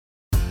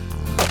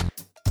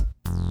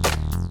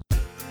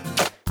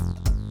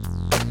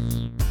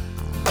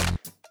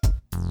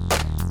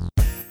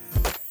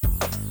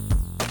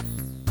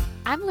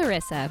I'm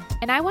Larissa,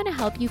 and I want to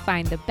help you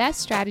find the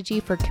best strategy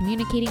for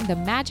communicating the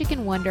magic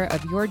and wonder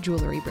of your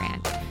jewelry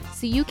brand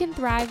so you can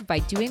thrive by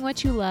doing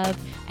what you love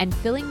and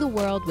filling the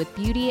world with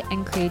beauty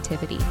and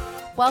creativity.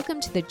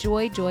 Welcome to the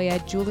Joy Joya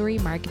Jewelry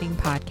Marketing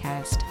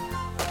Podcast.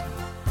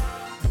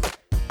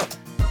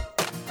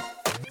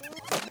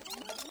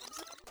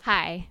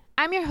 Hi,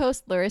 I'm your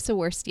host, Larissa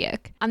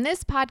Wurstiuk. On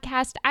this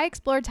podcast, I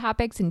explore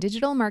topics in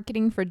digital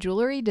marketing for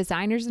jewelry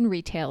designers and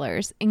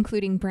retailers,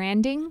 including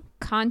branding,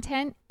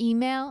 content,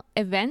 email,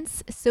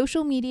 events,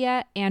 social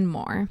media, and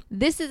more.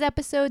 This is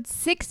episode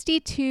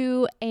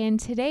 62, and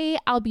today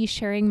I'll be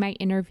sharing my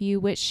interview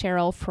with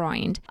Cheryl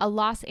Freund, a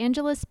Los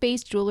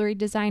Angeles-based jewelry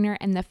designer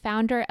and the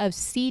founder of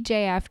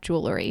Ceejayeff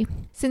Jewelry.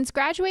 Since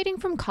graduating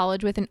from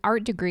college with an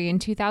art degree in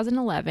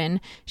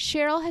 2011,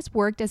 Cheryl has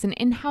worked as an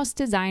in-house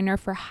designer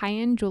for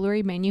high-end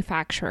jewelry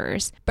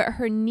manufacturers, but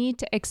her need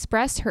to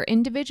express her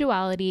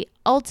individuality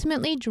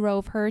ultimately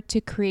drove her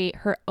to create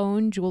her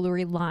own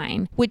jewelry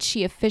line, which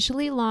she officially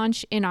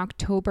launched in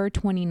October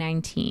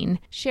 2019.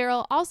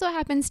 Cheryl also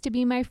happens to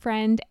be my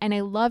friend, and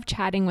I love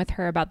chatting with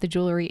her about the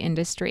jewelry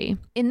industry.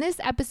 In this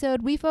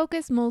episode, we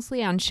focus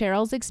mostly on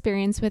Cheryl's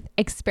experience with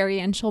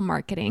experiential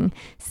marketing,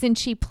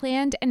 since she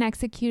planned and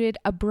executed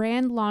a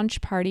brand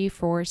launch party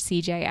for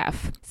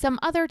Ceejayeff. Some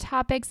other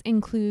topics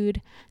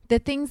include the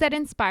things that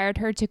inspired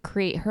her to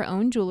create her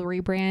own jewelry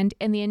brand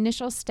and the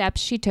initial steps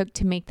she took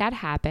to make that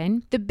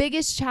happen, the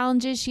biggest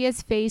challenges she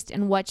has faced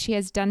and what she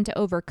has done to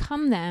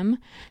overcome them,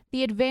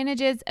 the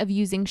advantages of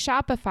using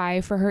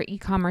Shopify for her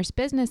e-commerce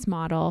business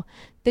model,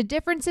 the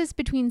differences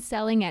between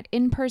selling at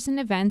in-person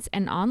events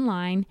and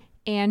online,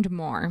 and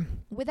more.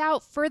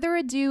 Without further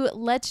ado,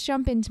 let's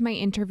jump into my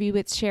interview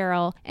with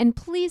Cheryl. And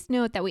please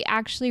note that we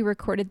actually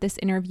recorded this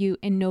interview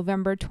in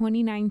November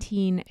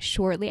 2019,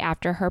 shortly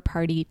after her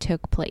party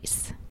took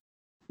place.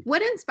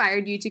 What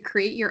inspired you to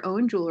create your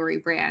own jewelry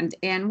brand,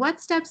 and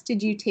what steps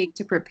did you take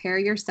to prepare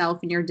yourself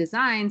and your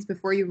designs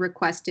before you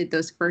requested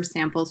those first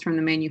samples from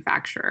the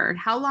manufacturer?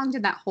 How long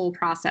did that whole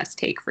process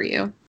take for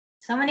you?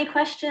 So many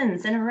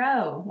questions in a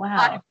row.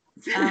 Wow.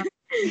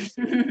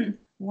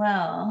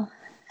 Well,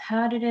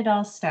 how did it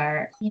all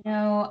start?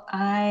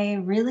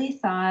 I really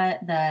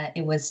thought that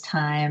it was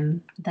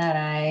time that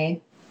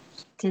I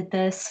did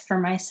this for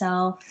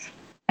myself.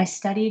 I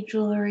studied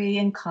jewelry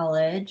in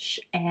college,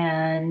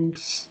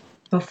 and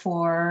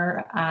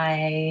before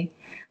I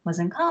was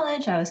in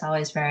college, I was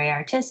always very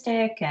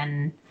artistic.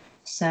 And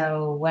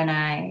so when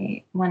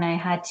I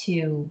had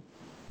to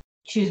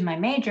choose my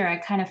major, I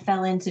kind of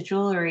fell into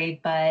jewelry,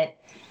 but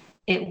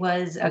it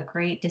was a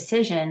great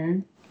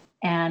decision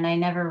and I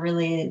never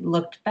really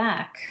looked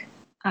back.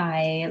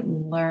 I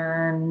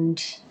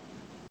learned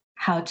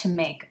how to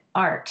make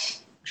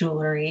art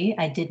jewelry.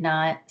 I did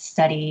not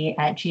study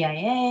at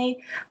GIA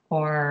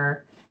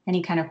or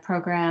any kind of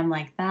program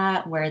like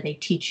that where they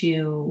teach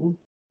you,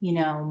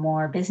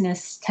 more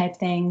business type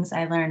things.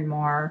 I learned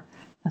more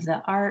of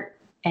the art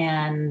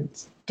and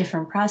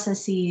different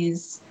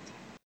processes,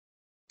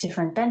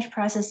 different bench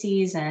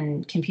processes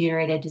and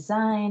computer-aided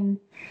design.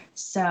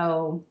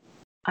 So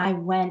I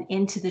went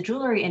into the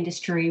jewelry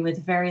industry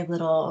with very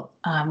little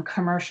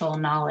commercial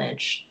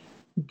knowledge,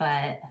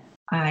 but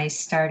I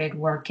started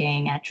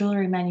working at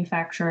jewelry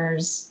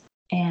manufacturers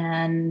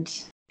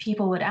and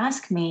people would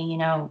ask me,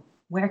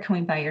 where can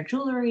we buy your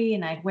jewelry?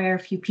 And I'd wear a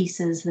few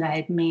pieces that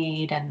I'd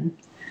made. And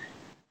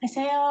I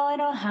say, I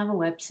don't have a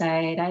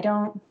website.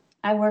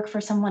 I work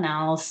for someone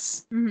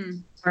else,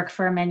 work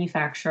for a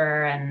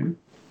manufacturer. And,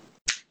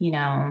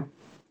 I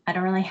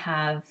don't really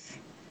have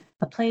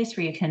a place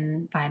where you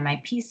can buy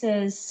my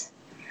pieces.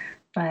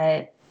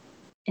 But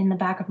in the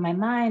back of my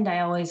mind, I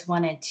always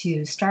wanted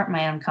to start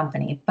my own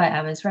company, but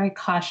I was very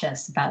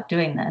cautious about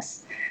doing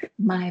this.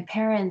 My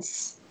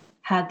parents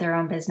had their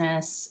own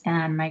business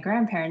and my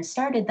grandparents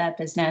started that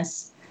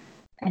business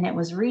and it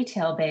was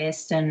retail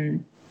based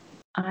and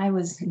I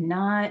was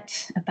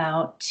not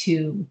about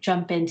to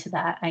jump into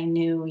that. I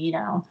knew,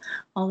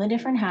 all the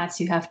different hats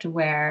you have to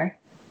wear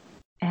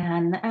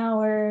and the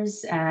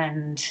hours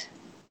and,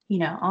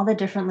 all the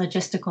different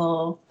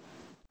logistical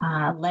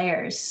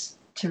layers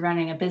to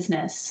running a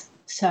business.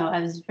 So I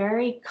was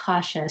very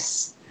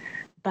cautious,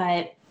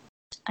 but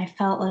I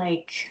felt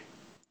like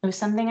it was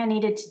something I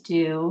needed to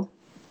do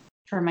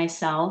for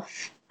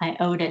myself. I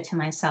owed it to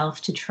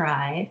myself to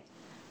try.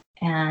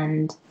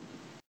 And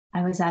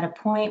I was at a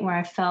point where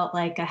I felt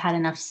like I had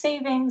enough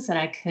savings that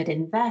I could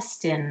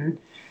invest in,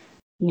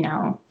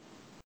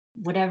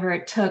 whatever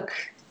it took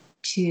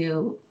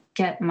to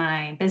get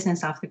my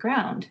business off the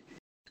ground.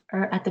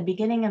 Or at the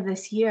beginning of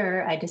this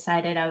year, I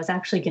decided I was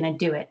actually going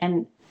to do it.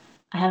 And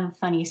I have a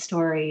funny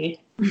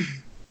story.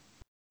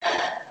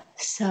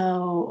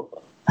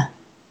 So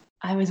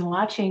I was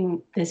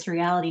watching this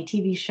reality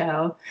TV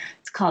show.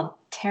 It's called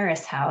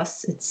Terrace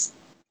House. It's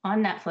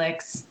on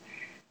Netflix.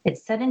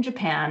 It's set in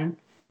Japan.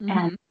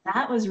 And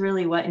that was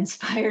really what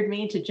inspired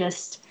me to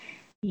just,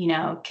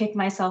 kick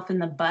myself in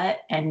the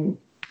butt and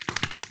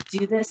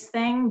do this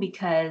thing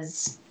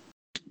because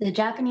the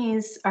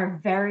Japanese are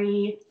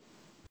very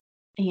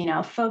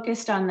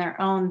focused on their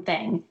own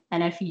thing.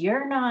 And if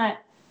you're not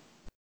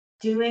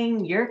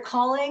doing your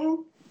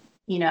calling,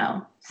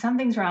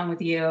 something's wrong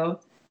with you,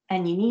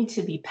 and you need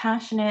to be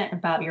passionate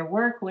about your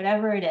work,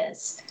 whatever it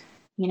is.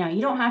 You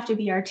don't have to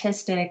be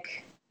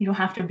artistic, you don't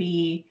have to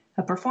be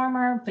a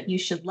performer, but you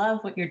should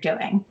love what you're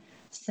doing.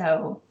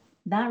 So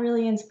that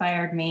really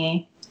inspired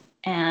me.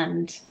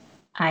 And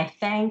I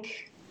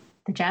thank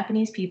the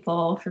Japanese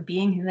people for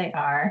being who they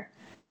are.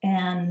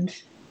 And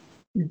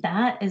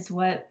that is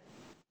what,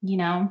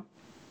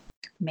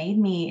 made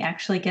me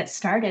actually get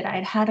started.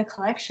 I'd had a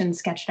collection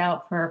sketched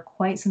out for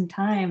quite some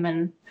time,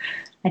 and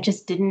I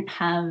just didn't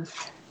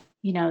have,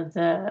 I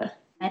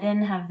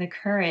didn't have the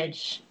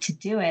courage to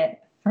do it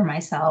for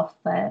myself,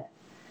 but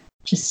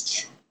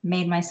just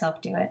made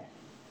myself do it.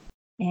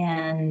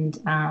 And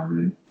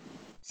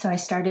so I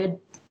started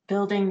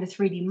building the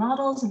 3D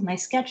models of my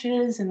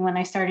sketches. And when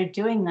I started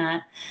doing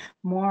that,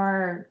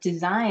 more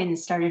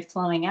designs started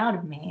flowing out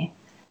of me.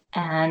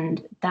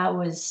 And that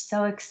was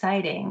so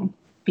exciting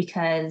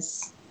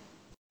because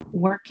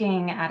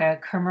working at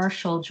a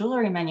commercial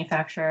jewelry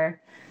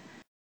manufacturer,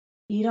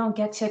 you don't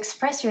get to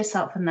express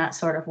yourself in that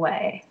sort of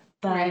way.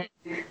 But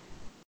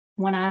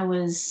when I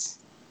was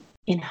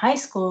in high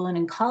school and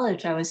in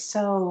college, I was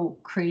so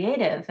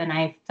creative and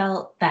I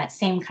felt that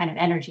same kind of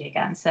energy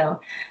again.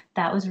 So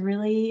that was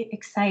really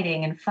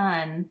exciting and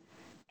fun.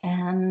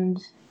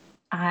 And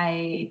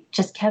I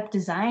just kept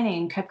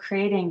designing, kept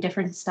creating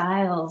different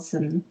styles.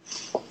 And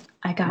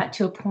I got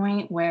to a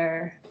point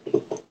where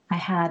I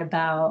had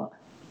about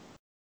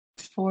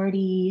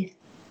 40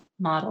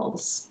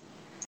 models.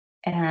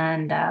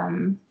 And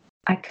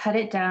I cut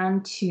it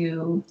down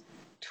to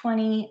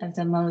 20 of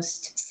the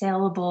most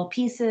saleable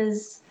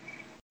pieces.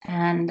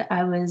 And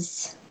I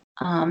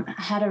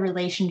had a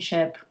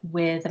relationship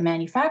with a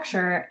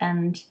manufacturer,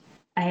 and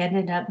I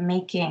ended up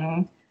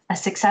making a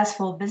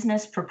successful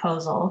business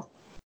proposal.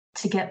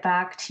 To get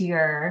back to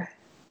your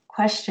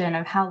question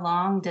of how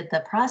long did the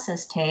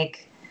process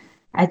take,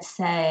 I'd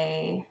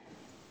say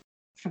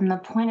from the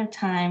point of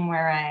time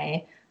where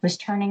I was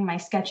turning my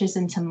sketches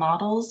into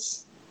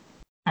models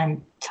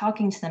and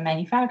talking to the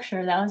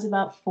manufacturer, that was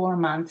about 4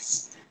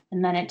 months.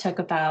 And then it took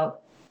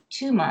about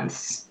 2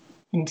 months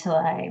until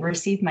I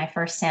received my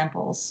first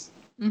samples.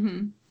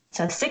 Mm-hmm.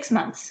 So 6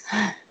 months.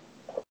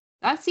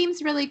 That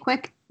seems really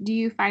quick. Do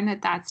you find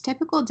that that's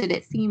typical? Did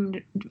it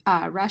seem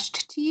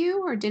rushed to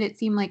you, or did it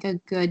seem like a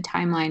good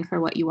timeline for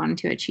what you wanted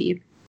to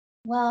achieve?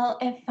 Well,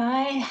 if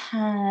I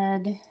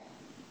had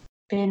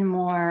been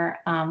more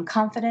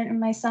confident in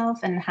myself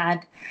and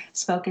had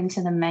spoken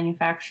to the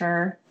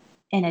manufacturer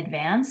in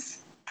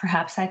advance,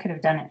 perhaps I could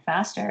have done it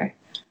faster.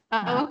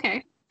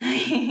 Okay.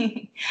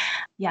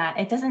 Yeah,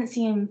 it doesn't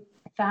seem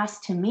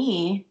fast to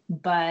me,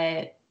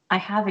 but I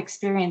have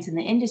experience in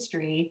the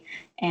industry,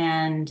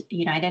 and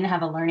I didn't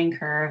have a learning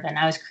curve, and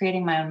I was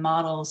creating my own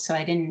models, so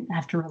I didn't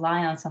have to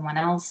rely on someone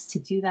else to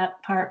do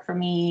that part for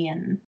me.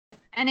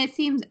 And it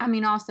seems,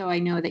 also I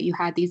know that you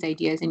had these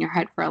ideas in your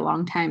head for a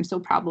long time, so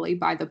probably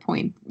by the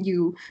point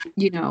you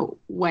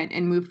went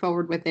and moved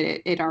forward with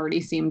it, it already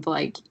seemed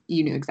like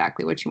you knew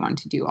exactly what you wanted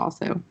to do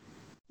also.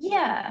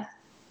 Yeah,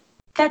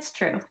 that's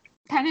true.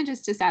 Kind of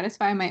just to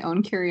satisfy my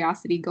own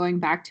curiosity, going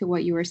back to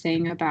what you were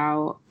saying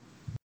about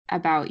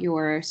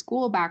your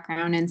school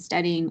background and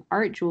studying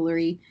art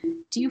jewelry,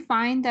 do you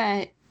find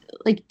that,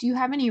 do you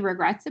have any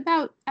regrets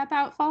about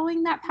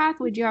following that path?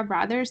 Would you have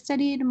rather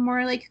studied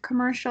more like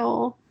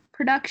commercial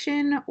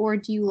production, or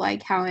do you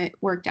like how it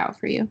worked out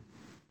for you?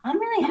 I'm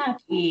really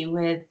happy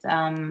with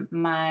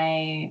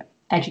my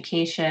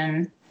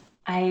education.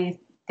 I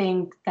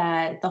think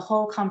that the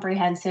whole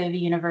comprehensive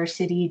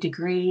university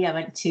degree, I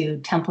went to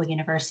Temple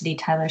University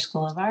Tyler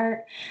School of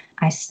Art.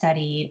 I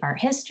studied art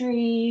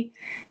history,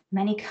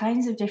 many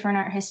kinds of different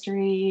art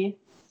history.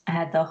 I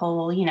had the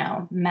whole,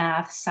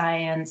 math,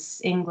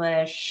 science,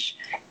 English,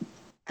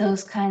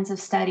 those kinds of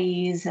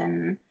studies,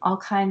 and all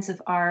kinds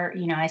of art.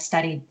 I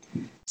studied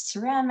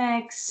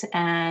ceramics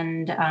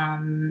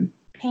and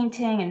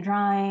painting and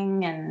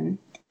drawing and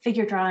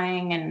figure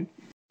drawing and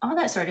all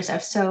that sort of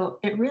stuff. So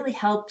it really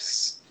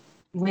helps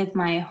with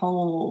my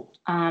whole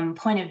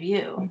point of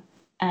view.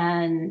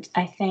 And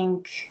I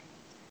think,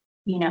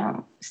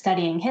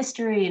 studying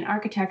history and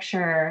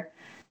architecture,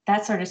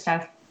 that sort of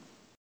stuff,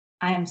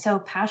 I am so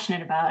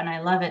passionate about, and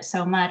I love it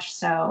so much.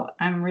 So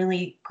I'm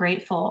really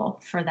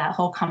grateful for that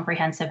whole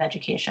comprehensive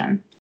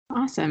education.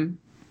 Awesome.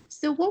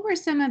 So what were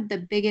some of the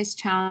biggest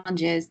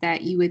challenges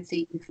that you would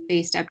say you've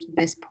faced up to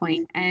this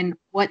point, and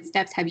what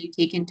steps have you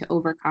taken to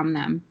overcome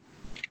them?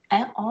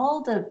 And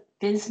all the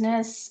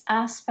business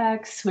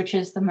aspects, which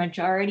is the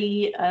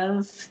majority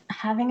of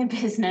having a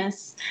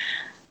business,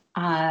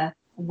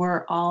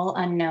 were all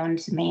unknown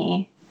to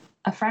me.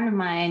 A friend of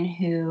mine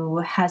who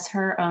has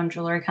her own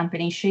jewelry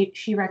company,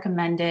 she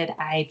recommended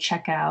I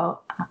check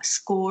out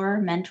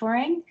SCORE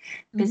mentoring,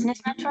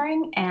 business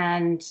mentoring,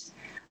 and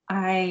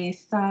I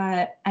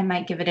thought I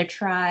might give it a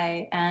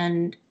try.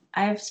 And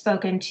I've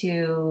spoken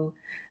to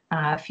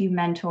a few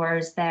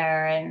mentors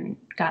there and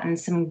gotten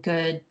some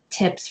good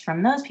tips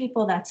from those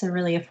people. That's a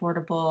really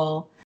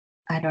affordable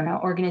I don't know,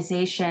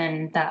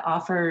 organization that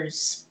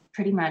offers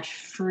pretty much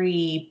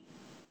free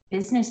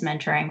business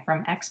mentoring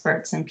from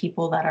experts and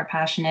people that are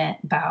passionate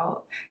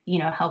about,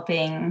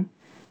 helping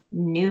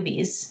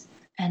newbies.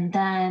 And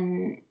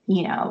then,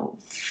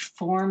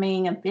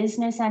 forming a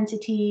business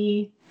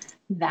entity,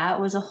 that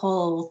was a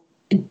whole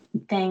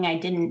thing. I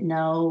didn't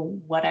know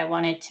what I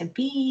wanted to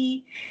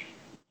be.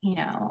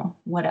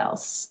 What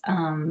else?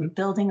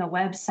 Building a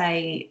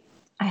website.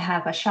 I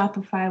have a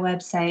Shopify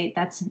website.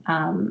 That's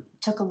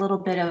took a little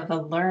bit of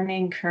a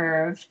learning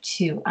curve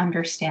to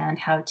understand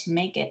how to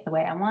make it the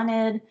way I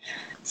wanted.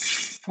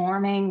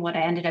 Forming what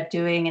I ended up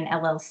doing in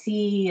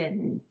LLC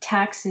and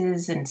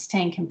taxes and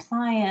staying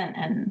compliant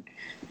and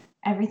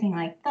everything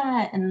like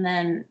that. And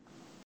then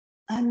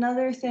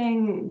another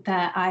thing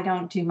that I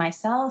don't do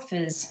myself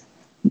is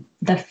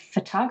the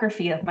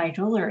photography of my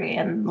jewelry.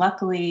 And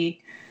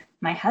luckily,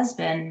 my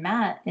husband,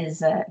 Matt,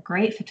 is a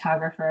great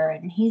photographer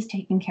and he's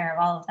taking care of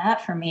all of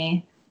that for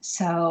me.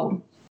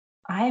 So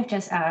I've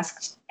just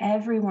asked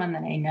everyone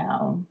that I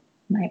know,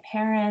 my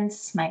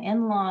parents, my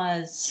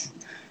in-laws,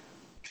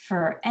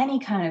 for any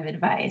kind of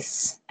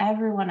advice,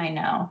 everyone I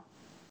know.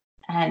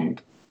 And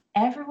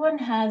everyone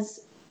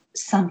has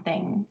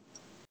something,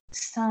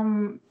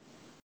 some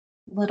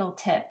little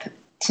tip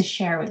to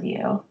share with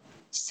you.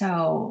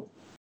 So,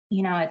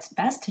 it's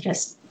best to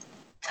just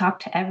talk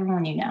to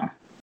everyone you know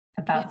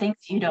about things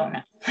you don't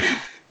know.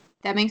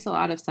 That makes a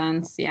lot of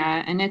sense.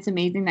 Yeah. And it's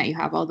amazing that you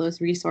have all those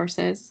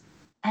resources.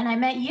 And I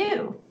met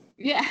you.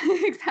 Yeah,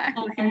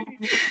 exactly. And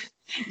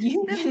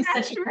you've been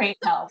such a great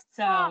help.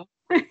 So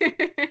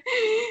that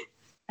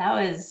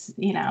was,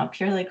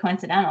 purely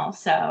coincidental.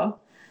 So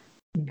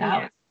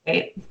that was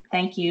great.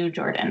 Thank you,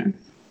 Jordan.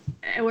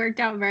 It worked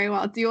out very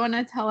well. Do you want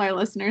to tell our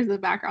listeners the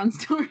background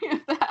story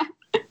of that?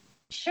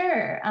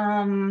 Sure.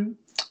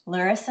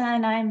 Larissa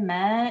and I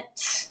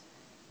met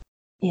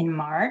in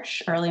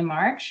March, early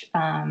March.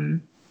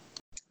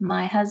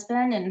 My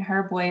husband and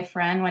her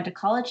boyfriend went to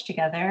college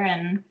together,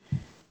 and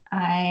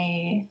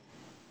I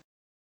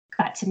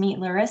got to meet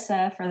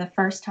Larissa for the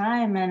first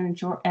time. And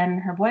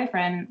her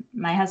boyfriend,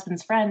 my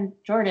husband's friend,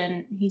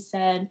 Jordan, he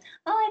said,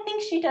 "Oh, I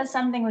think she does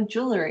something with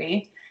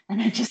jewelry."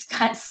 And I just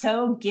got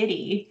so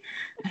giddy.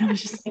 And I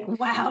was just like,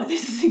 wow,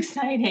 this is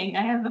exciting.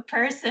 I have a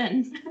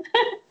person.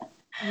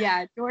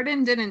 Yeah,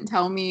 Jordan didn't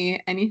tell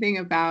me anything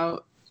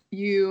about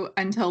you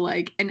until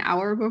like an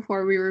hour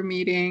before we were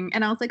meeting.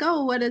 And I was like,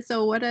 oh, what does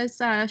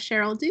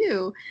Cheryl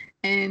do?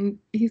 And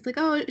he's like,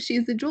 oh,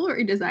 she's a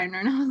jewelry designer.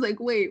 And I was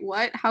like, wait,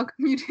 what? How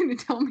come you didn't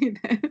tell me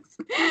this?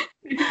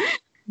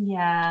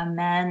 Yeah,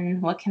 men,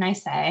 what can I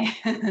say?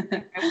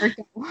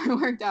 It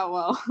worked out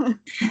well.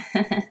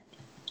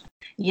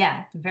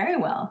 Yeah, very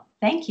well.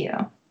 Thank you.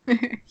 Yeah.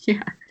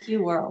 Thank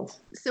you, world.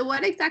 So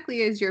what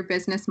exactly is your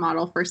business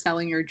model for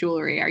selling your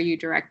jewelry? Are you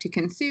direct to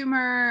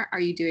consumer? Are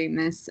you doing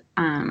this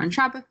on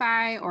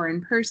Shopify or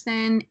in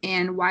person?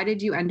 And why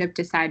did you end up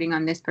deciding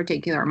on this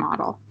particular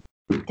model?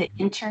 The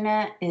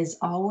internet is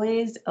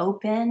always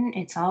open.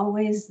 It's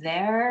always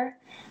there.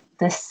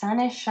 The sun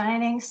is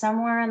shining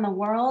somewhere in the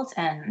world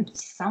and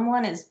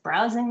someone is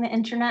browsing the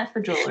internet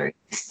for jewelry.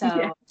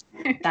 So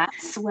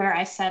that's where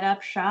I set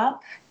up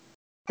shop.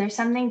 There's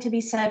something to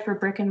be said for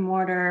brick and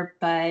mortar,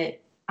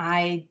 but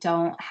I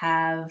don't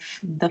have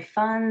the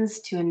funds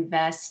to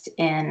invest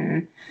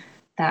in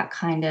that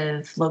kind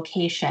of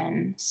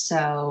location.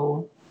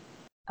 So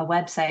a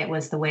website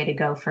was the way to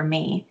go for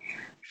me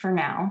for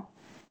now.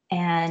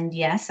 And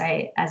yes,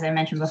 as I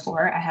mentioned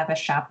before, I have a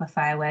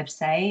Shopify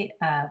website.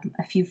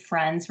 A few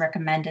friends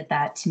recommended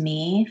that to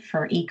me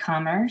for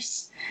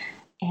e-commerce.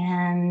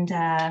 And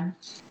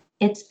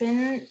it's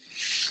been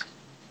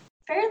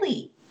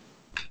fairly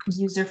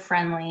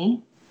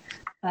user-friendly,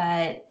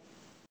 but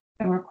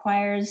it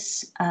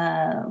requires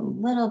a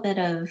little bit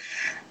of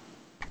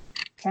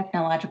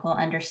technological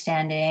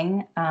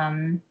understanding.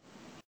 And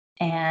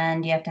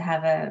you have to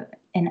have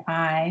an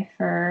eye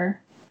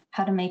for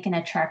how to make an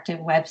attractive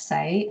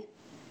website.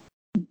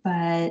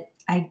 But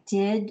I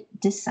did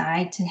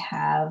decide to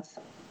have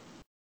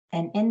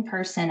an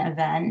in-person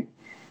event.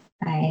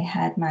 I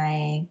had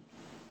my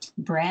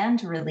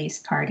brand release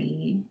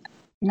party,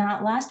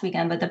 not last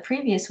weekend, but the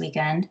previous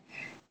weekend.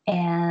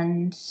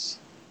 And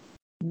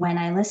when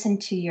I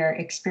listened to your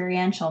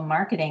experiential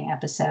marketing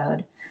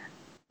episode,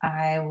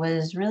 I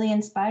was really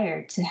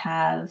inspired to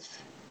have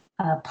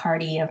a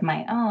party of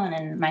my own.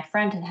 And my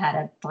friend had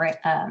had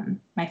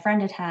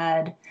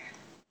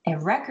a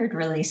record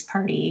release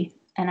party,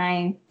 and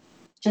I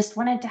just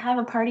wanted to have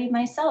a party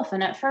myself.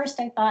 And at first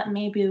I thought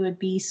maybe it would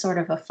be sort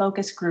of a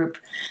focus group,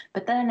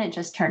 but then it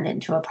just turned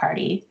into a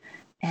party.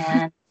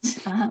 And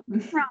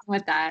what's wrong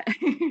with that?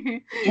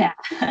 Yeah.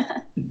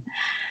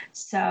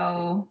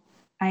 So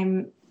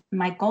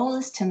my goal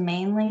is to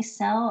mainly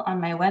sell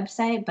on my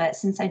website, but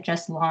since I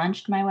just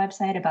launched my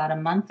website about a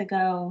month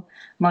ago,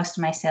 most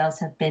of my sales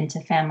have been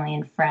to family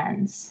and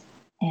friends.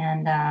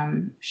 And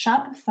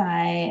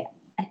Shopify,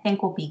 I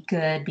think, will be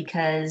good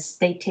because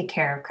they take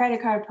care of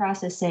credit card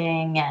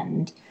processing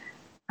and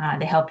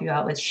they help you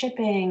out with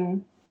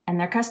shipping. and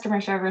their customer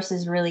service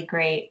is really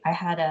great. I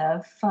had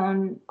a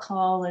phone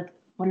call with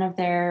one of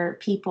their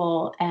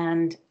people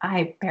and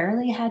I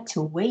barely had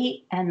to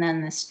wait. And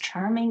then this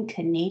charming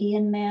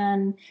Canadian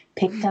man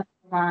picked up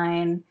the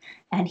line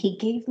and he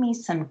gave me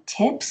some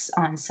tips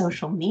on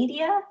social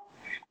media.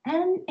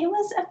 And it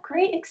was a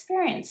great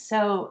experience.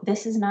 So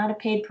this is not a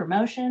paid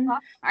promotion.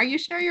 Are you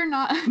sure you're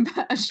not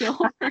a shill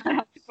for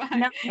Shopify?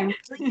 No, I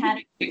really had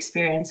a good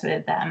experience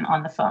with them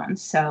on the phone.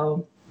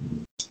 So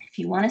if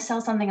you want to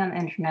sell something on the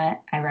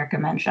internet, I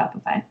recommend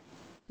Shopify.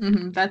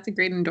 That's a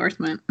great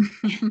endorsement.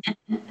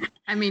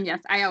 I mean, yes,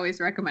 I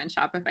always recommend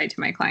Shopify to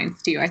my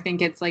clients too. I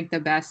think it's like the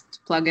best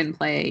plug and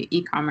play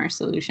e-commerce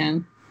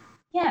solution.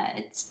 Yeah,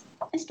 it's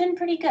been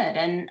pretty good,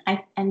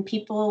 and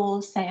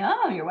people say,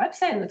 "Oh, your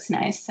website looks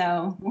nice."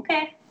 So,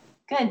 okay,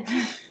 good.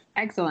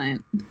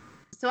 Excellent.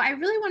 So I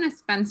really want to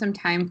spend some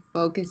time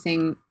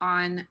focusing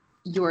on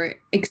your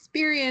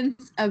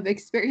experience of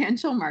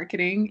experiential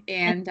marketing,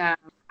 and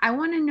I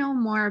want to know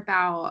more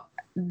about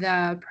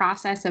the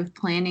process of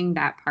planning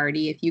that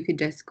party, if you could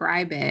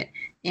describe it,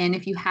 and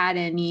if you had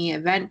any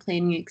event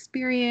planning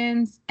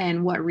experience,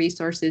 and what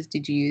resources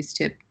did you use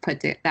to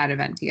put that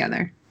event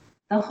together?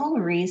 The whole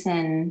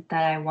reason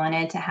that I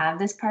wanted to have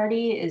this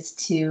party is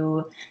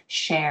to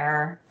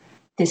share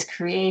this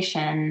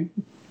creation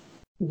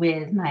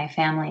with my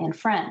family and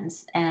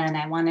friends. And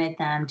I wanted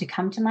them to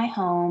come to my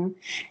home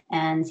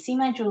and see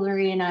my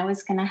jewelry. And I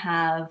was going to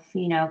have,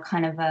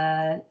 kind of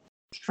a,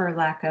 for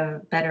lack of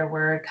a better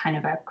word, kind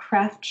of a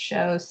craft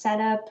show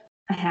setup.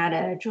 I had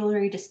a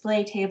jewelry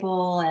display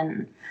table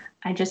and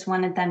I just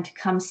wanted them to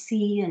come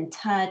see and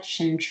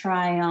touch and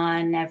try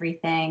on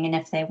everything. And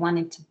if they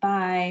wanted to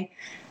buy,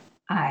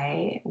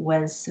 I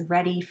was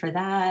ready for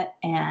that.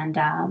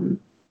 And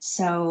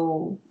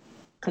so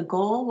the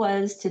goal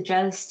was to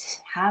just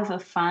have a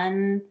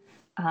fun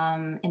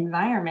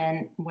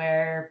environment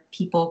where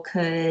people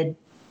could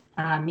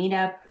meet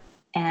up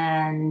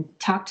and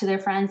talk to their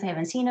friends they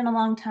haven't seen in a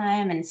long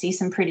time and see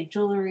some pretty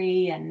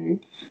jewelry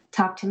and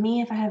talk to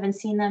me if I haven't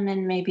seen them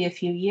in maybe a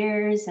few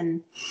years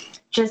and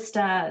just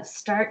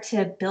start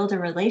to build a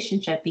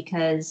relationship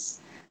because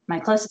my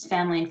closest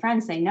family and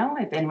friends, they know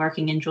I've been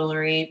working in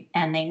jewelry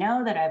and they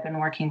know that I've been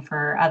working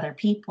for other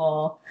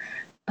people,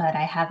 but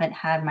I haven't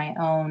had my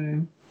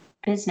own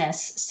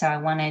business. So I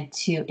wanted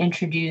to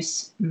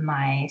introduce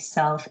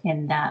myself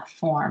in that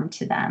form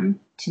to them,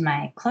 to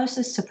my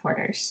closest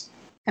supporters.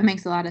 That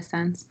makes a lot of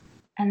sense.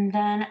 And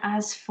then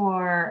as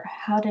for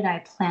how did I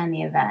plan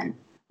the event?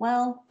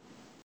 Well,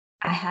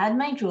 I had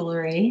my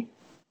jewelry.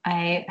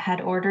 I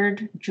had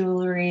ordered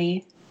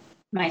jewelry,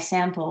 my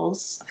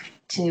samples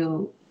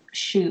to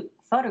shoot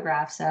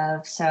photographs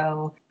of.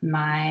 So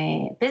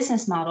my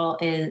business model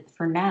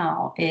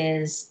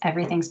is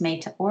everything's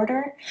made to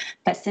order.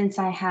 But since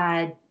I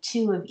had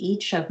 2 of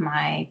each of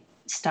my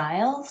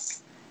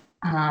styles,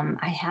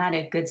 I had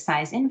a good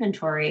size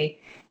inventory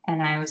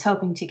and I was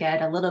hoping to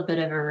get a little bit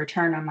of a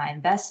return on my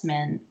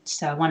investment.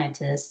 So I wanted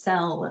to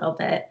sell a little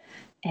bit.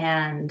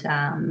 And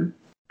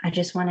I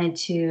just wanted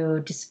to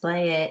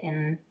display it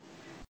in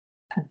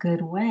a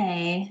good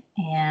way.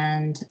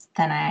 And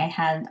then I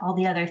had all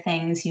the other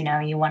things, you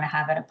want to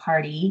have at a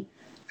party: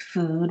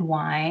 food,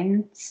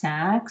 wine,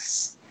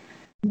 snacks,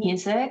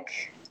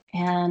 music.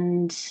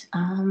 And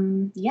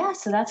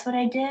so that's what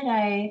I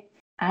did.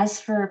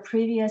 As for a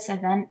previous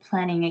event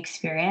planning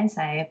experience,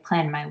 I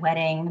planned my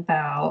wedding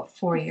about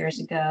 4 years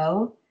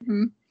ago.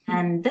 Mm-hmm.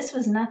 And this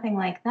was nothing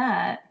like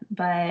that,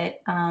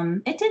 but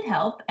it did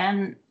help.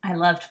 And I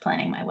loved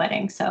planning my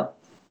wedding. So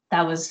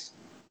it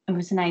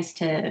was nice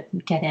to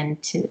get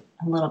into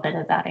a little bit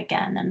of that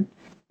again.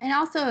 And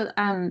also,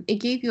 it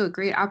gave you a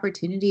great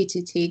opportunity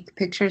to take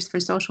pictures for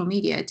social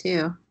media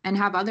too, and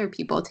have other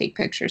people take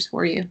pictures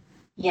for you.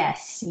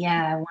 Yes.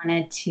 Yeah. I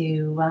wanted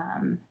to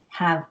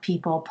have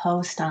people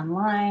post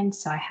online.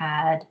 So I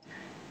had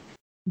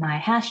my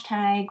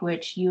hashtag,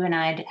 which you and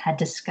I had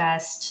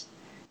discussed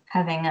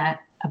having a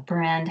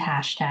brand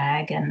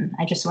hashtag. And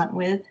I just went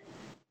with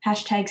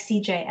hashtag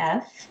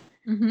ceejayeff.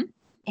 Mm-hmm.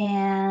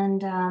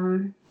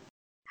 And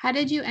how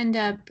did you end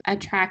up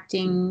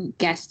attracting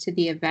guests to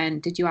the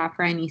event? Did you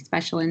offer any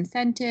special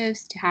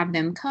incentives to have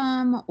them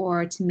come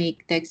or to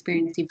make the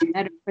experience even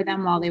better for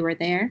them while they were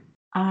there?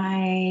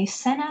 I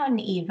sent out an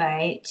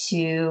evite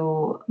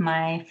to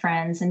my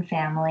friends and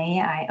family.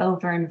 I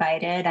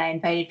over-invited. I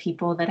invited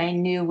people that I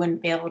knew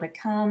wouldn't be able to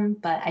come,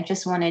 but I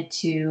just wanted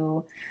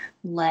to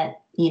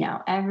let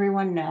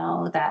everyone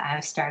know that I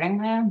was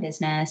starting my own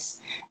business.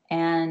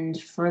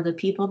 And for the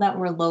people that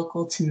were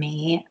local to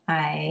me,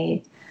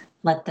 I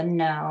let them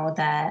know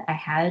that I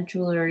had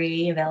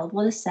jewelry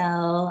available to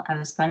sell. I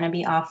was going to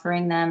be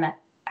offering them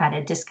at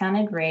a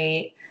discounted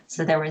rate.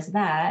 So there was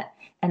that.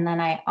 And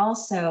then I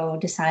also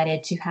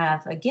decided to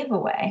have a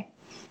giveaway.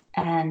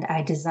 And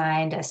I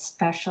designed a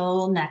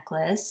special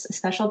necklace, a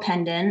special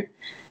pendant,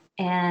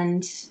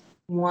 and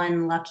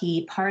one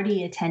lucky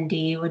party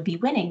attendee would be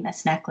winning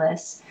this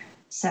necklace.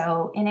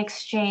 So in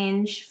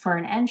exchange for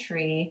an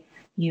entry,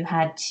 you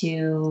had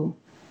to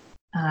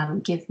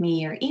give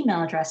me your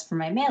email address for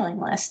my mailing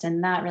list.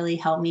 And that really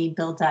helped me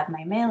build up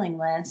my mailing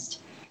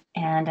list.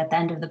 And at the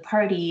end of the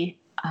party,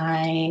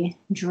 I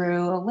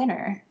drew a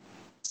winner.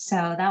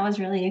 So that was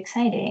really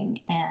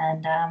exciting.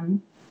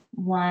 And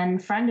one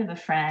friend of a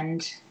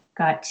friend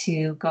got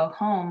to go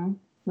home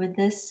with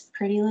this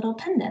pretty little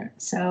pendant.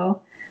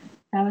 So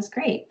that was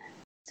great.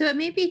 So it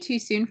may be too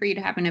soon for you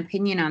to have an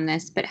opinion on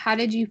this, but how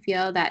did you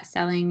feel that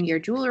selling your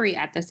jewelry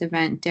at this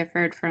event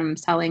differed from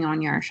selling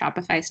on your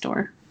Shopify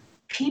store?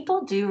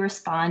 People do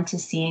respond to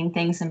seeing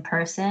things in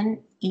person,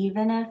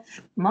 even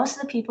if most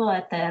of the people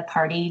at the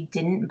party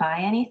didn't buy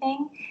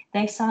anything,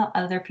 they saw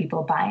other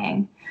people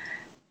buying.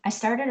 I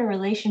started a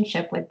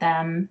relationship with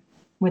them,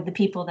 with the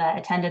people that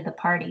attended the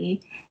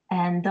party,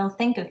 and they'll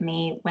think of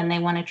me when they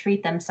want to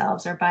treat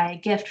themselves or buy a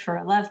gift for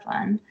a loved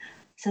one.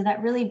 So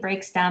that really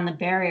breaks down the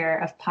barrier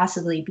of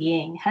possibly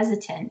being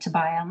hesitant to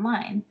buy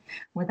online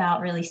without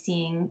really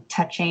seeing,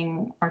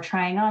 touching, or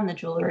trying on the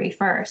jewelry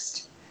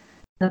first.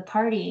 The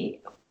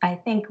party, I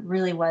think,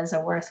 really was a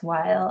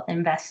worthwhile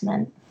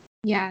investment.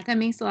 Yeah, that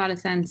makes a lot of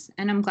sense.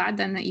 And I'm glad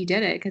then that you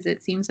did it because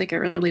it seems like it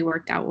really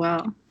worked out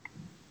well.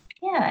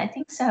 Yeah, I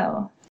think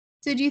so.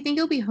 So do you think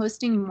you'll be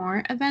hosting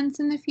more events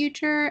in the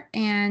future?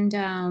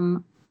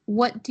 And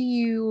what do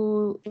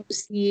you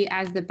see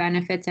as the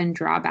benefits and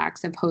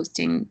drawbacks of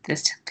hosting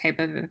this type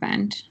of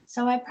event?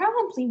 So I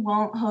probably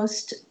won't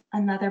host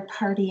another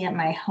party at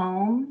my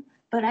home,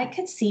 but I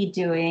could see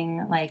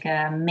doing like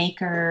a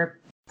maker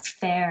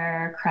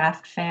fair,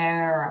 craft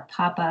fair, or a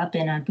pop-up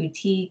in a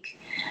boutique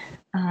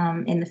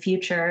in the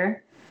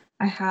future.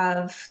 I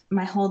have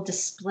my whole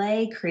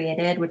display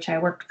created, which I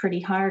worked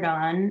pretty hard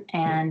on,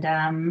 and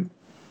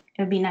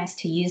it would be nice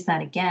to use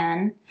that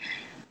again.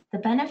 The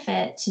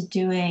benefit to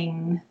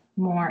doing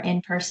more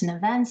in-person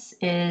events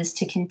is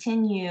to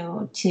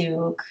continue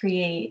to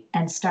create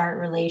and start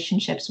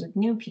relationships with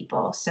new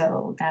people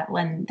so that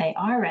when they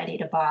are ready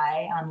to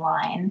buy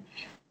online,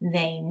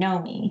 they know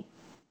me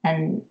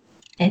and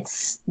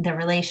the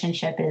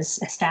relationship is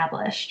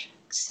established.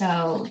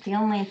 So the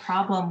only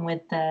problem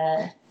with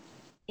the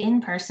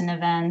in-person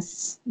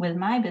events with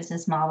my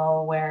business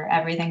model where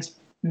everything's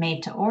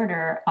made to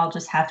order, I'll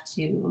just have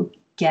to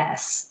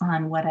guess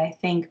on what I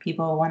think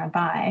people want to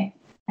buy.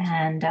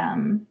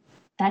 And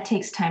that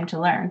takes time to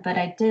learn. But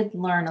I did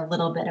learn a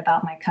little bit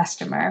about my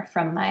customer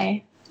from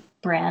my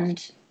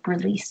brand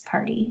release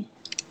party.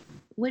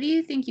 What do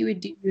you think you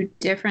would do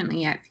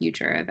differently at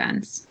future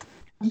events?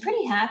 I'm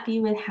pretty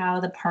happy with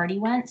how the party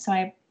went, so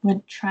I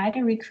would try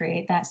to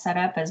recreate that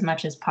setup as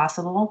much as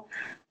possible.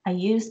 I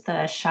used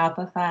the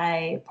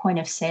Shopify point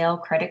of sale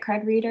credit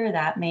card reader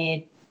that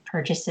made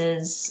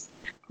purchases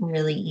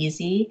really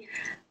easy.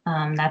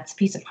 That's a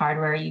piece of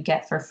hardware you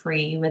get for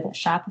free with a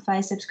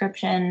Shopify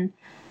subscription.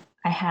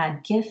 I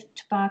had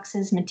gift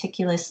boxes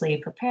meticulously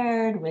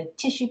prepared with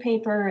tissue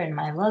paper and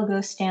my logo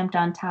stamped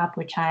on top,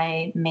 which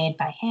I made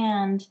by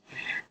hand.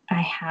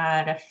 I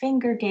had a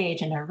finger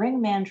gauge and a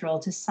ring mandrel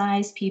to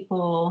size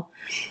people.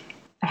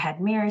 I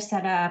had mirrors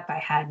set up. I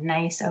had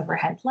nice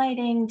overhead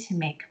lighting to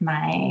make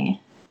my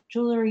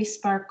jewelry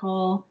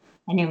sparkle.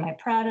 I knew my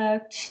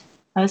product.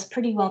 I was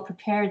pretty well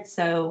prepared.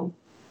 So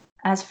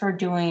as for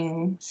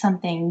doing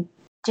something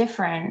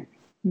different,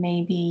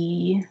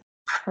 maybe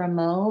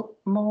promote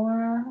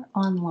more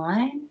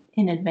online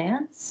in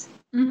advance.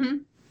 Mm-hmm.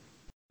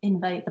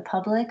 Invite the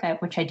public,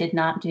 which I did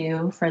not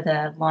do for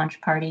the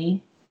launch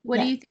party. What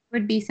do you think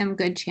would be some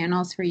good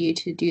channels for you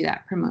to do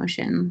that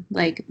promotion,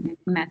 like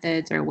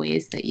methods or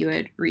ways that you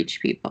would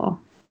reach people?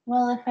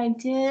 Well, if I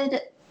did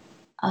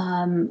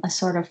a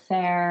sort of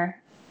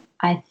fair,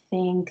 I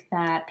think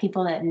that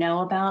people that know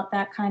about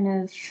that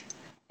kind of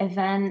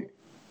event,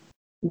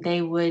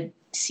 they would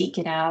seek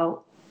it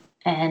out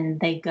and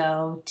they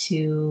go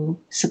to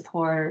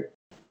support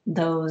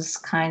those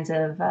kinds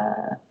of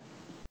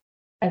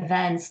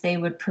events they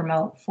would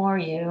promote for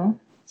you.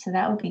 So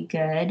that would be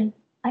good.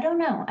 I don't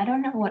know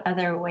what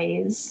other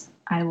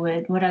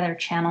what other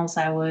channels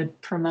I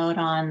would promote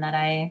on that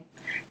I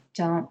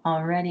don't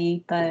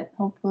already, but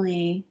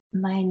hopefully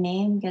my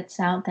name gets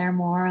out there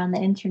more on the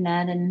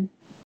internet and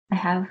I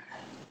have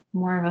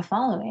more of a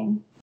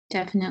following.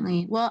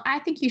 Definitely. Well, I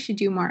think you should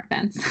do more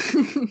events.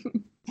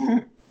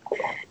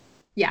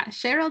 Yeah,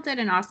 Cheryl did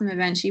an awesome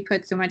event. She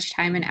put so much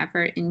time and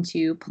effort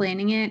into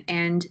planning it.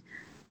 And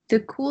the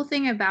cool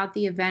thing about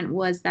the event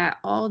was that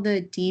all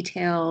the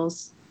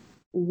details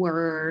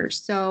were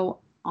so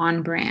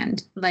on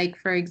brand. Like,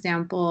 for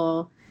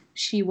example,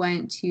 she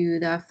went to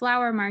the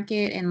flower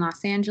market in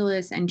Los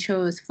Angeles and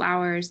chose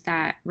flowers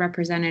that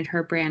represented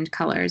her brand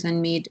colors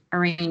and made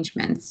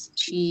arrangements.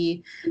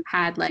 She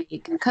had like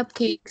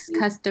cupcakes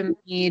custom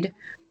made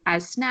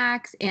as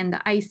snacks, and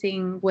the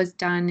icing was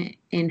done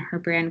in her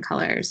brand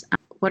colors.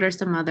 What are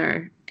some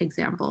other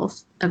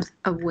examples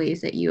of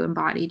ways that you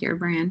embodied your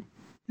brand?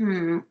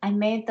 I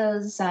made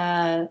those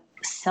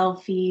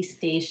selfie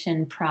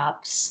station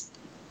props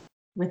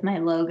with my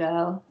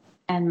logo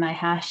and my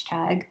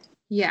hashtag.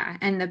 Yeah,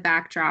 and the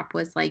backdrop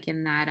was like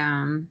in that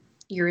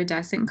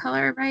iridescent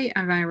color, right?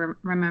 Am I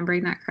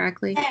remembering that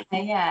correctly?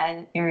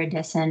 Yeah,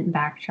 iridescent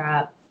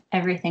backdrop.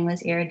 Everything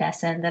was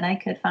iridescent that I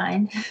could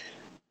find.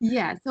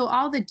 Yeah, so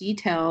all the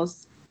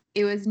details,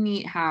 it was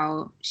neat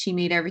how she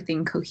made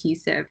everything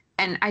cohesive.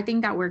 And I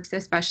think that works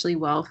especially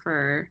well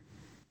for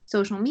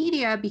social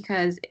media,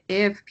 because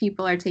if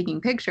people are taking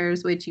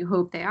pictures, which you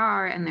hope they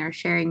are, and they're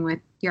sharing with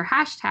your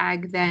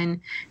hashtag, then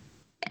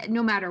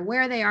no matter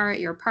where they are at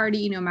your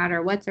party, no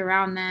matter what's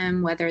around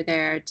them, whether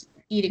they're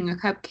eating a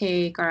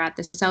cupcake or at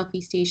the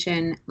selfie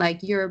station,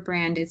 like your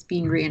brand is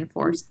being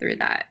reinforced through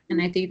that.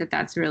 And I think that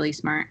that's really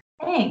smart.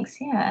 Thanks.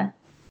 Yeah.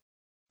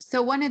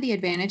 So one of the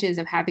advantages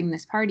of having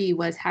this party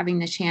was having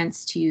the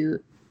chance to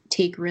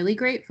take really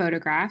great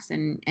photographs,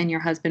 and your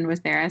husband was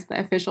there as the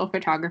official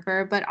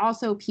photographer, but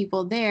also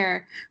people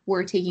there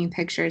were taking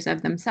pictures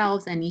of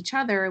themselves and each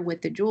other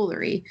with the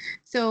jewelry.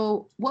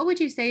 So what would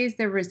you say is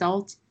the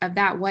result of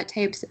that? What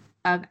types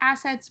of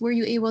assets were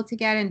you able to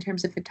get in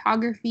terms of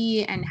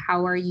photography, and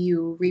how are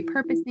you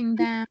repurposing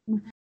them?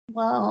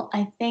 Well,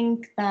 I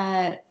think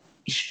that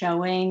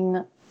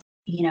showing,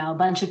 a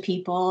bunch of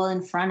people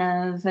in front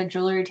of a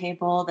jewelry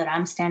table that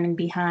I'm standing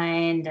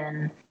behind,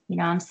 and,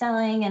 I'm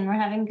selling and we're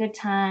having a good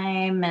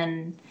time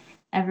and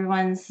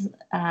everyone's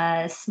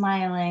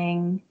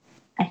smiling.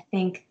 I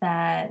think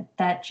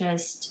that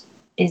just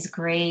is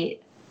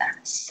great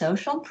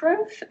social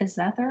proof. Is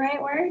that the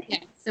right word?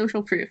 Yeah,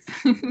 social proof.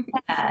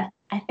 Yeah,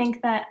 I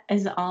think that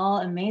is all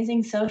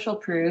amazing social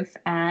proof,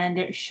 and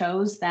it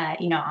shows that,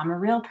 I'm a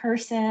real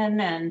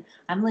person and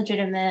I'm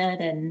legitimate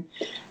and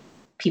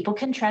people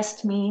can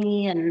trust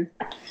me and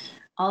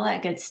all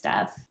that good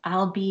stuff.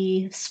 I'll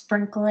be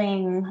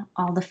sprinkling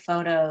all the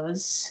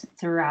photos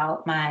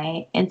throughout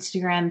my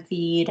Instagram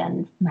feed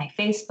and my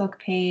Facebook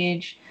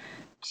page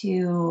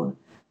to,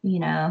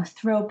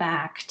 throw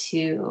back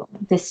to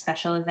this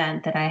special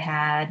event that I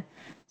had.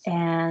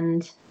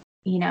 And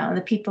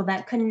the people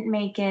that couldn't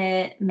make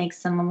it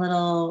makes them a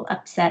little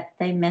upset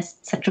they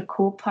missed such a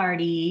cool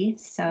party.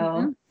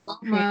 So,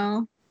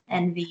 Well,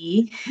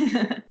 envy.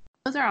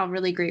 those are all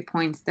really great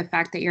points. The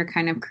fact that you're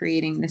kind of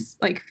creating this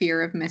like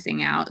fear of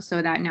missing out,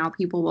 so that now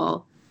people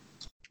will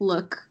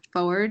look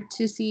forward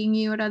to seeing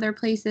you at other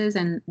places,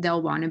 and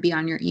they'll want to be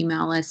on your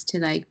email list to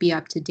like be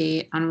up to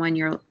date on when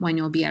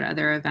you'll be at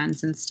other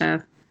events and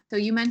stuff. So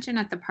you mentioned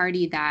at the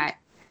party that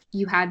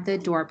you had the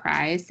door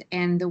prize,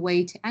 and the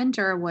way to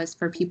enter was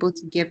for people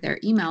to give their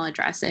email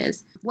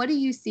addresses. What do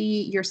you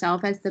see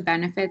yourself as the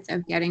benefits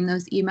of getting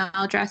those email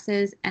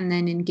addresses and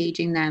then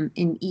engaging them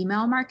in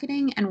email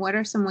marketing? And what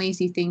are some ways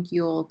you think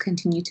you'll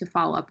continue to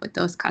follow up with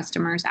those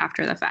customers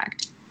after the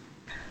fact?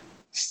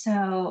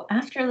 So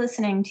after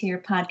listening to your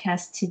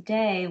podcast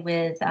today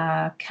with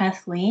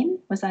Kathleen,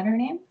 was that her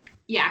name?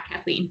 Yeah,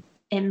 Kathleen.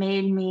 It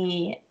made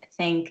me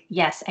think,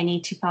 yes, I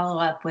need to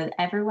follow up with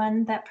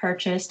everyone that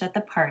purchased at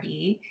the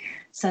party.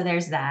 So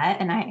there's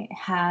that. And I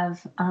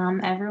have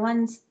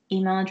everyone's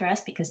email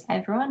address because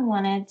everyone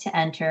wanted to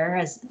enter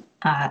as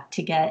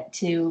to get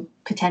to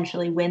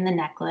potentially win the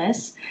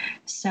necklace.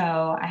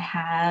 So I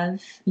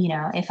have,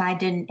 if I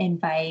didn't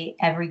invite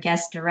every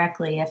guest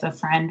directly, if a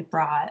friend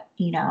brought,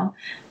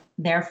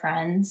 their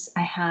friends,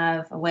 I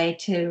have a way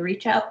to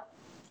reach out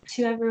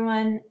to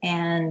everyone,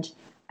 and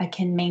I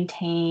can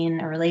maintain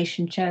a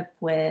relationship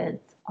with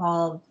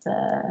all of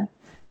the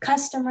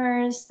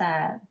customers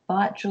that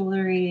bought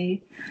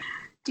jewelry.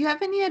 Do you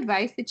have any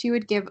advice that you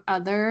would give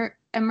other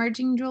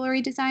emerging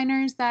jewelry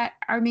designers that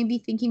are maybe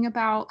thinking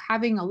about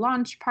having a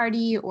launch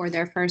party or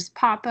their first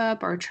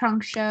pop-up or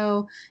trunk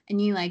show?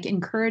 Any like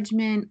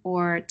encouragement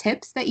or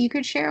tips that you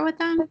could share with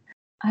them?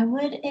 I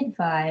would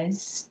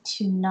advise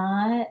to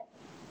not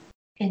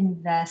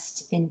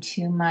invest in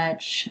too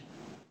much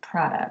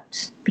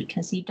product,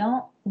 because you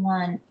don't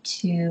want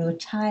to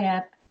tie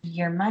up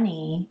your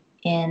money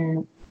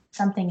in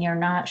something you're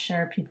not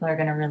sure people are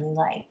going to really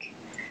like.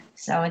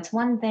 So it's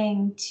one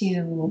thing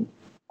to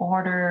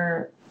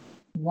order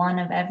one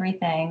of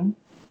everything,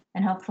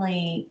 and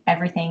hopefully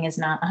everything is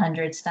not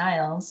 100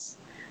 styles,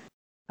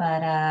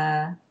 but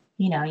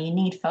you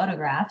need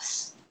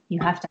photographs.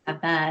 You have to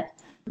have that.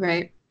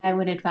 Right. I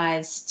would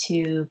advise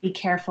to be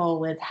careful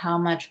with how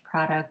much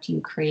product you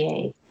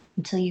create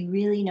until you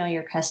really know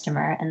your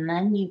customer, and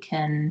then you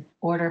can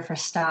order for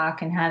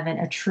stock and have it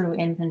a true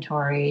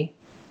inventory,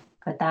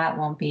 but that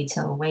won't be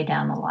till way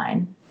down the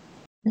line.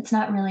 It's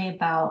not really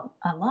about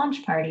a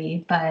launch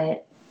party,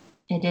 but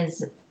it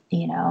is,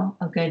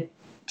 a good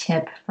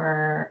tip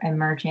for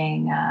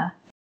emerging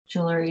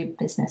jewelry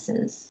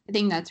businesses. I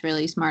think that's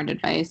really smart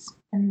advice.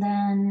 And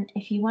then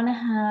if you want to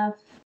have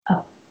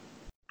a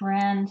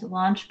brand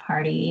launch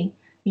party,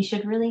 you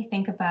should really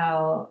think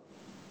about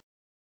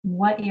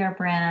what your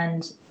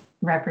brand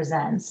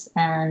represents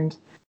and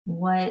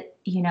what,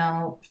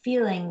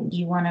 feeling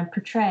you want to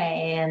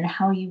portray and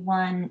how you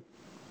want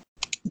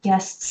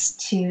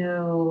guests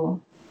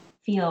to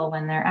feel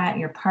when they're at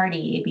your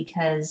party,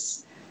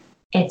 because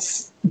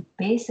it's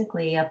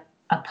basically a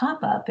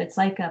pop-up. It's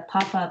like a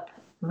pop-up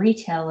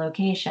retail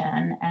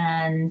location,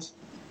 and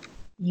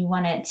you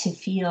want it to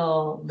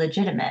feel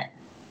legitimate.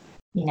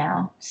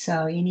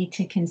 So you need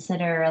to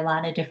consider a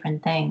lot of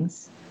different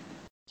things: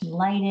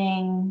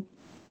 lighting,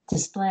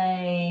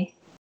 display,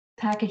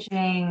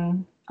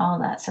 packaging, all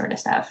that sort of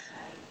stuff.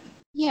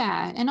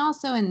 Yeah. And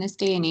also in this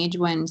day and age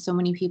when so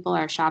many people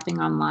are shopping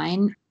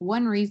online,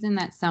 one reason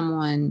that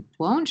someone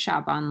won't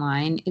shop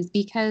online is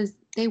because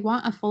they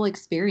want a full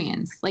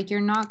experience. Like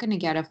you're not going to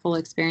get a full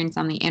experience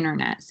on the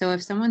internet. So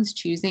if someone's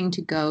choosing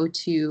to go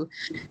to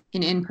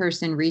an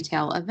in-person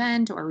retail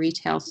event or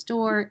retail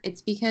store,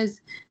 it's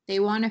because they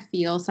want to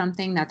feel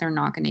something that they're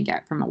not going to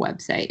get from a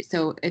website.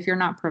 So if you're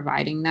not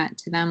providing that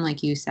to them,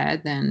 like you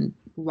said, then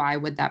why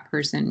would that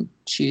person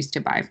choose to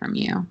buy from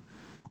you?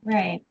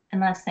 Right.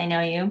 Unless they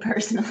know you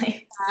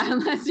personally.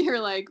 Unless you're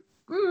like,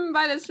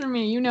 buy this from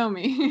me, you know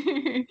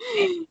me.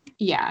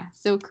 Yeah.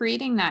 So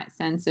creating that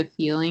sense of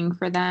feeling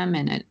for them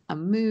and a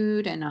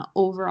mood and an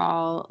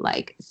overall,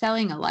 like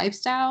selling a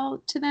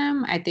lifestyle to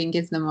them, I think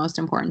is the most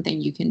important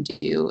thing you can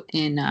do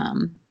in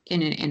an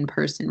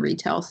in-person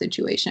retail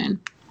situation.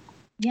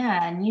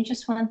 Yeah. And you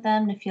just want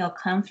them to feel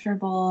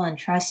comfortable and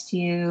trust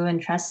you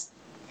and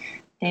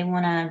they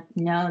want to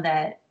know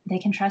that they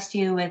can trust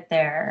you with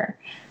their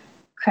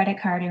credit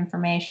card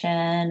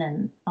information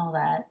and all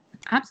that.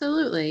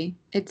 Absolutely.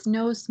 It's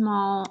no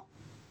small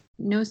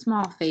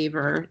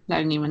favor that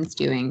anyone's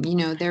doing.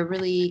 They're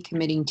really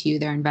committing to you,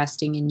 they're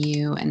investing in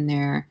you, and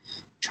they're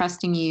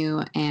trusting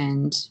you,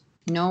 and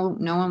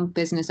no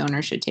business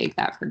owner should take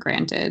that for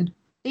granted.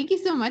 Thank you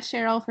so much,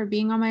 Cheryl, for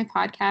being on my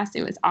podcast.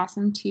 It was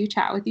awesome to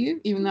chat with you,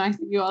 even though I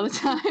see you all the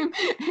time,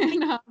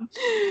 and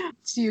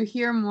to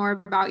hear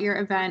more about your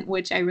event,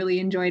 which I really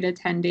enjoyed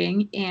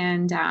attending,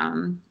 and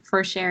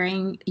for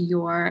sharing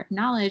your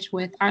knowledge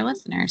with our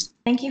listeners.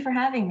 Thank you for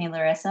having me,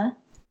 Larissa.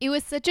 It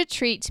was such a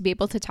treat to be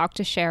able to talk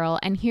to Cheryl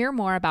and hear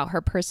more about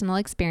her personal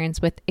experience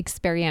with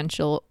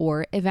experiential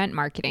or event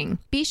marketing.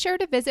 Be sure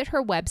to visit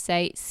her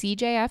website,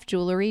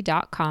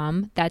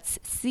 ceejayeffjewelry.com. That's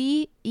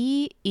ceejayeff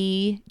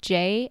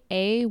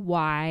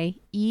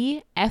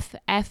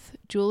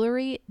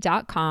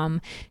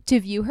jewelry.com to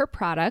view her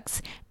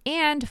products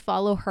and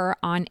follow her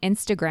on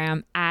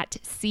Instagram at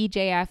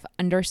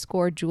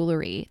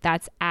ceejayeff_jewelry.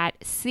 That's at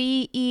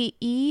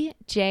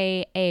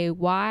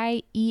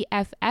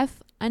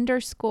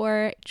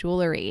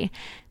ceejayeff_jewelry.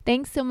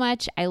 Thanks so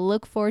much. I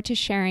look forward to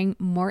sharing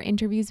more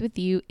interviews with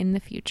you in the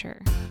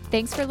future.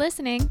 Thanks for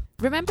listening.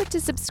 Remember to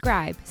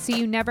subscribe so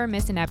you never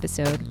miss an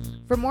episode.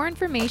 For more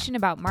information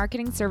about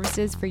marketing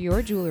services for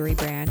your jewelry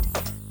brand,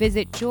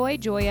 visit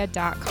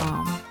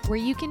joyjoya.com, where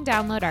you can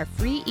download our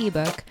free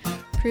ebook,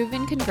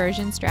 Proven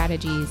Conversion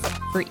Strategies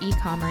for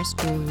E-commerce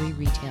Jewelry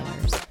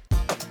Retailers.